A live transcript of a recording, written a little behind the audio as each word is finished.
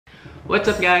What's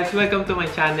up guys? Welcome to my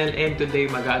channel and today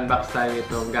mag-unbox tayo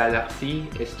itong Galaxy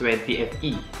S20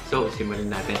 FE. So, simulan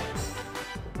natin.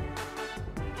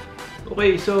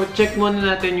 Okay, so check muna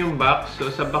natin yung box.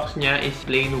 So, sa box niya is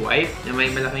plain white na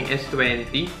may malaking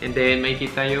S20 and then may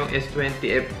kita yung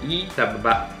S20 FE sa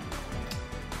baba.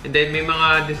 And then may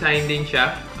mga design din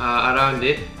siya around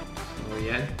it. So,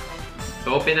 yan.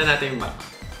 So, open na natin yung box.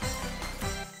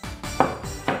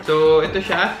 So, ito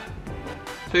siya.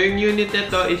 So, yung unit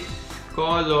nito is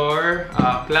color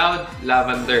cloud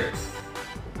lavender.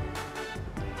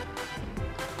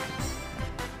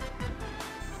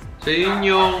 So, yun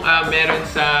yung meron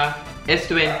sa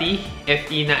S20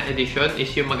 FE na edition is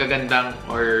yung magagandang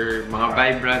or mga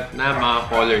vibrant na mga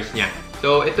colors niya.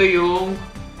 So, ito yung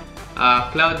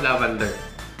cloud lavender.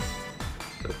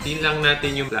 So, peel lang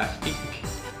natin yung plastic.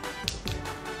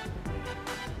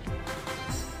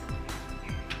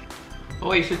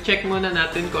 Okay, so check muna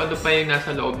natin kung ano pa yung nasa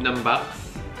loob ng box.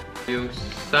 Yung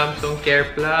Samsung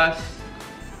Care Plus,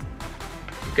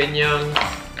 kanyang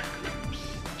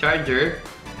charger,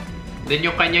 then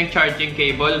yung kanyang charging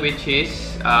cable which is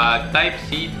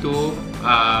Type-C to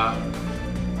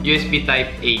USB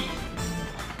Type-A.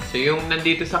 So yung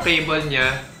nandito sa cable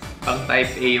niya, pang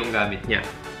Type-A yung gamit niya.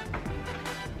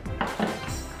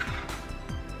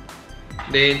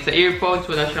 Then, sa earphones,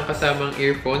 wala siyang kasamang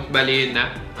earphones. Bali yun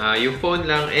na. Yung phone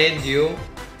lang and yung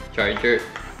charger.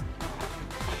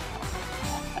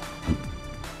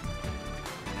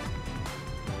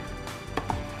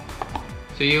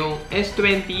 So, yung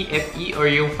S20 FE or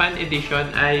yung Fan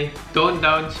Edition ay toned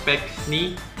down specs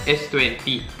ni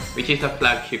S20, which is a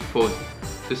flagship phone.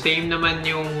 So, same naman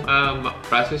yung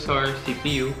processor,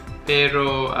 CPU,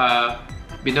 pero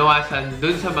binawasan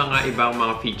dun sa mga ibang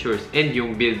mga features and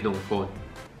yung build ng phone.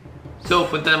 So,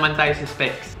 punta naman tayo sa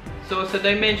specs. So, sa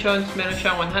dimensions, meron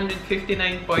siyang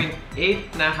 159.8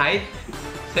 na height,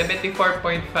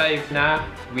 74.5 na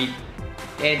width,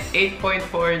 and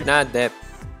 8.4 na depth.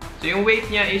 So, yung weight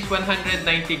niya is 190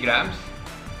 grams,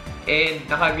 and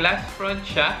naka-glass front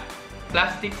siya,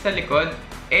 plastic sa likod,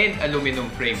 and aluminum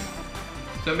frame.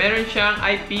 So, meron siyang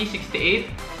IP68,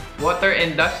 water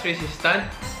and dust resistant,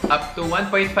 up to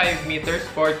 1.5 meters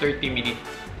for 30 minutes.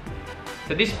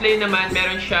 Sa display naman,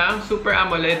 meron siyang Super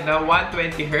AMOLED na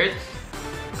 120Hz.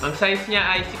 Ang size niya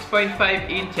ay 6.5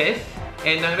 inches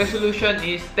and ang resolution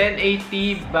is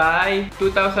 1080 by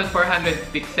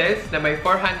 2400 pixels na may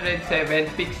 407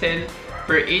 pixel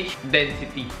per inch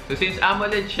density. So since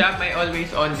AMOLED siya, may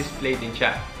always on display din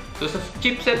siya. So sa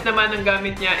chipset naman ang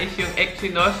gamit niya is yung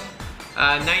Exynos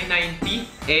 990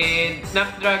 and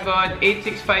Snapdragon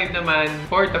 865 naman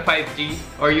for the 5G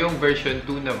or yung version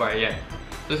 2 na variant.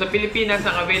 So sa Pilipinas,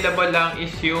 ang available lang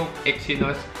is yung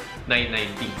Exynos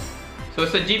 990. So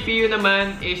sa GPU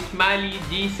naman is Mali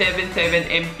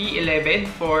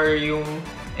G77MP11 for yung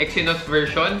Exynos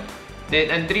version.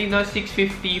 Then Adreno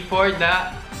 650 for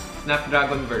the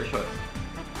Snapdragon version.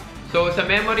 So sa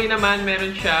memory naman,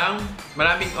 meron siyang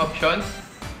maraming options.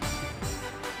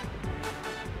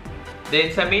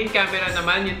 Then sa main camera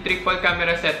naman, yung triple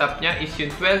camera setup niya is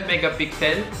yung 12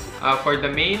 megapixel for the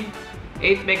main,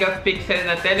 8 megapixel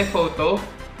na telephoto,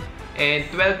 and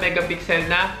 12 megapixel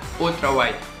na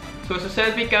ultra-wide. So sa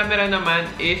selfie camera naman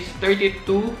is 32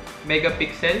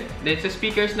 megapixel. Then sa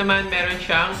speakers naman, meron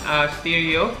siyang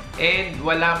stereo and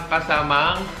walang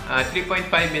kasamang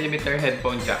 3.5mm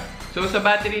headphone jack. So sa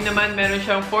battery naman, meron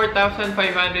siyang 4,500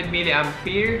 mAh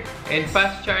and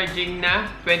fast charging na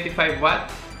 25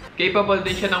 watts. Capable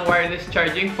din siya ng wireless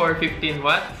charging for 15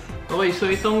 watts. Okay,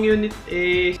 so itong unit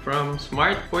is from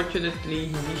Smart. Fortunately,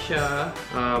 hindi siya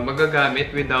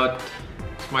magagamit without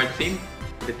Smart SIM.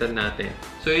 Bitan natin.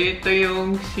 So ito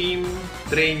yung SIM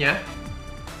tray niya.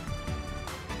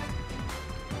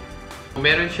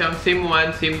 Meron siyang SIM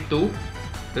 1, SIM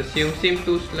 2. Tapos yung SIM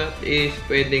 2 slot is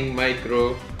pwedeng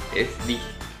micro SD.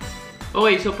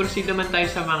 Okay, so proceed naman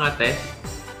tayo sa mga test.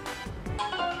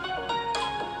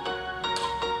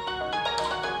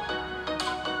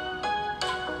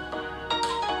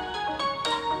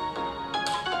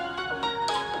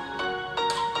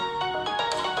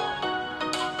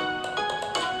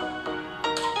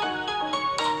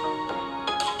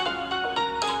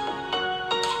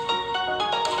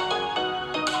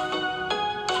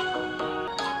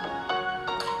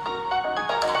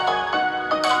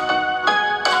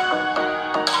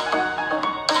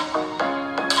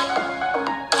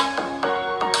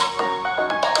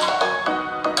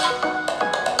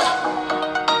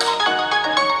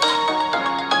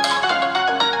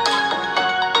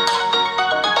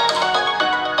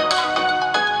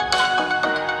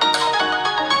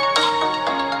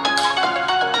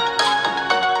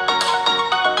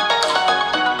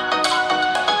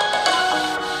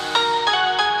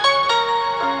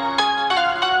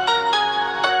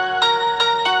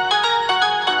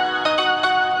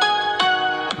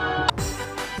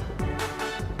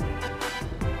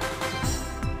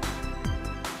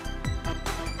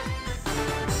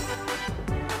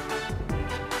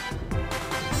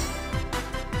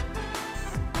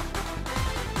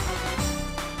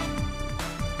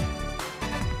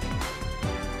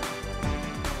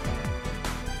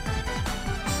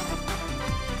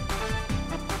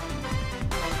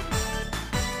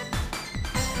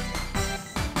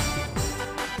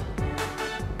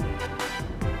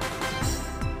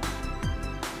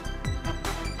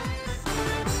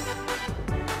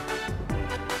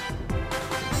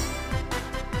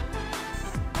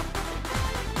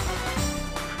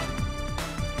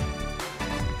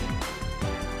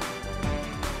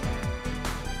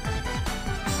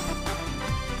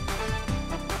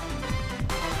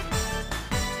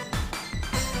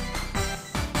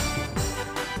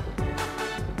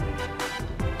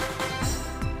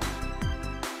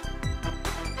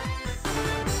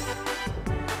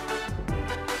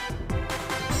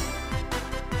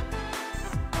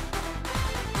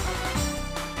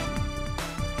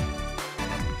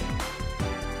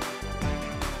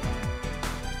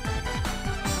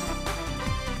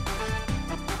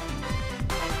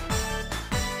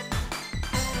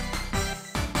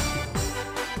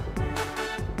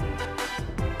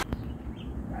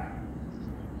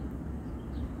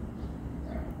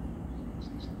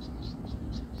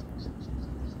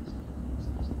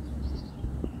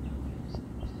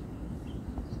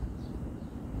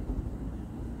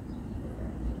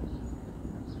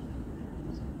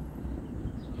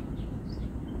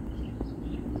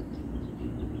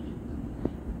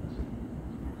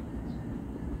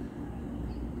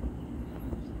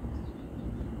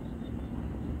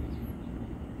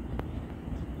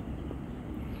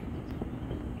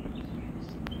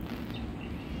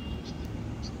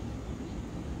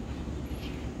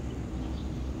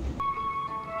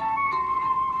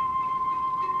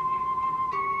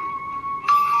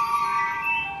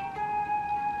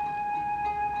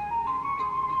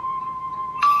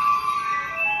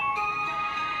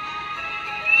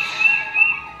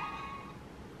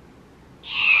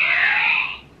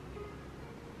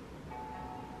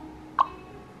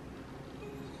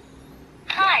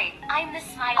 I'm the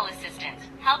Smile Assistant.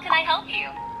 How can I help you?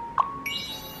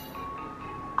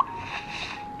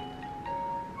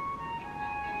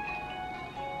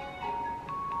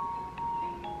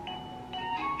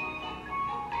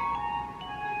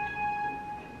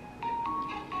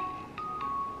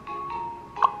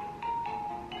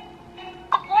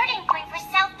 The boarding point for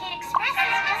Southgate Express is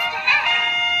just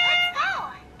ahead. Let's go!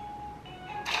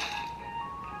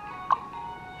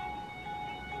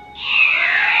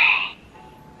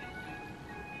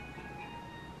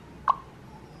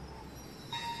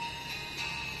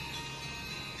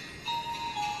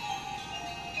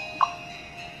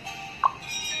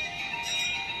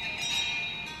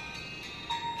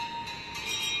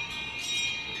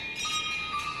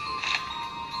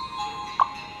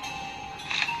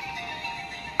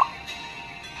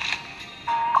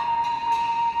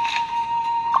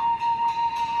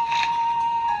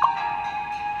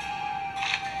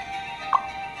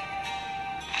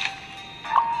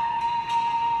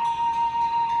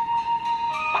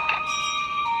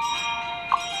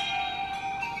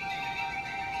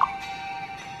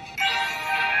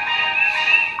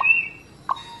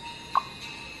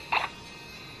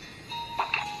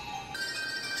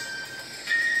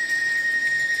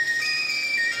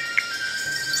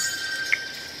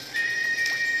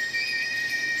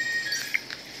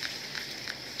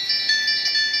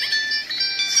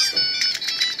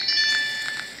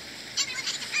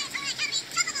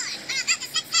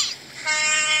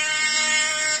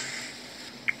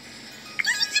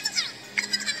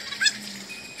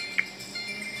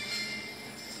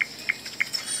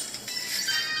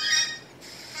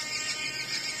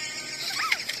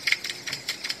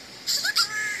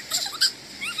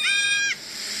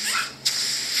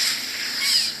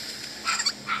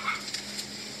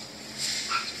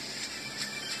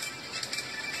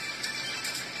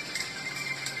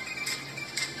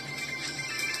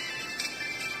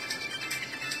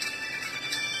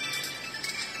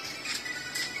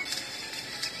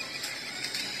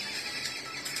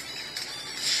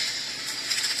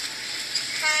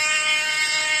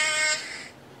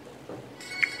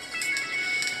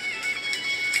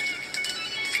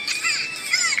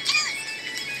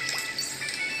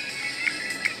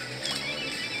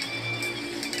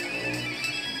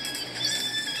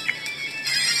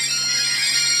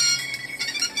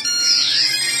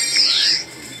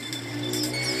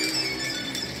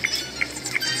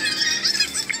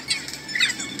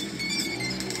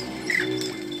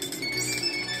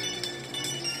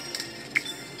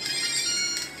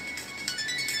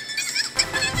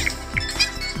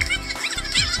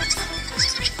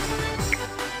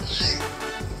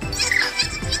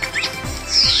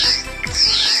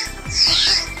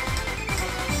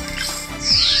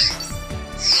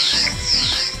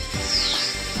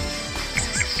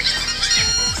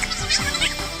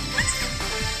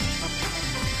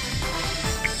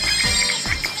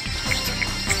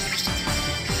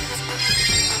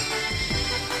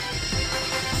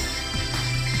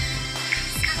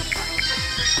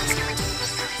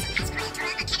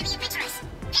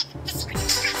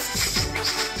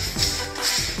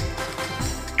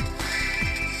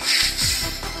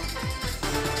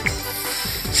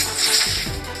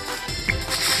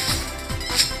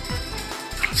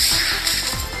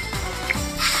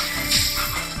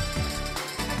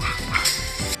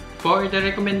 For the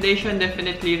recommendation,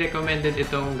 definitely recommended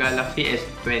itong Galaxy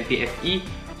S20 FE.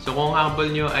 So kung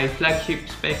habol nyo ay flagship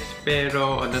specs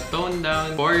pero on a tone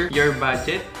down for your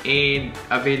budget and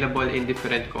available in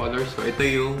different colors. So ito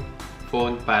yung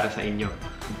phone para sa inyo.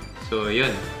 So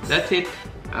yun, that's it.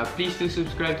 Please do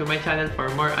subscribe to my channel for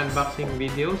more unboxing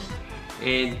videos.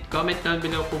 And comment down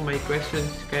below kung may questions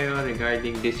kayo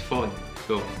regarding this phone.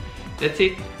 So that's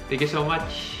it. Thank you so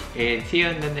much and see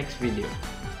you on the next video.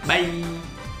 Bye!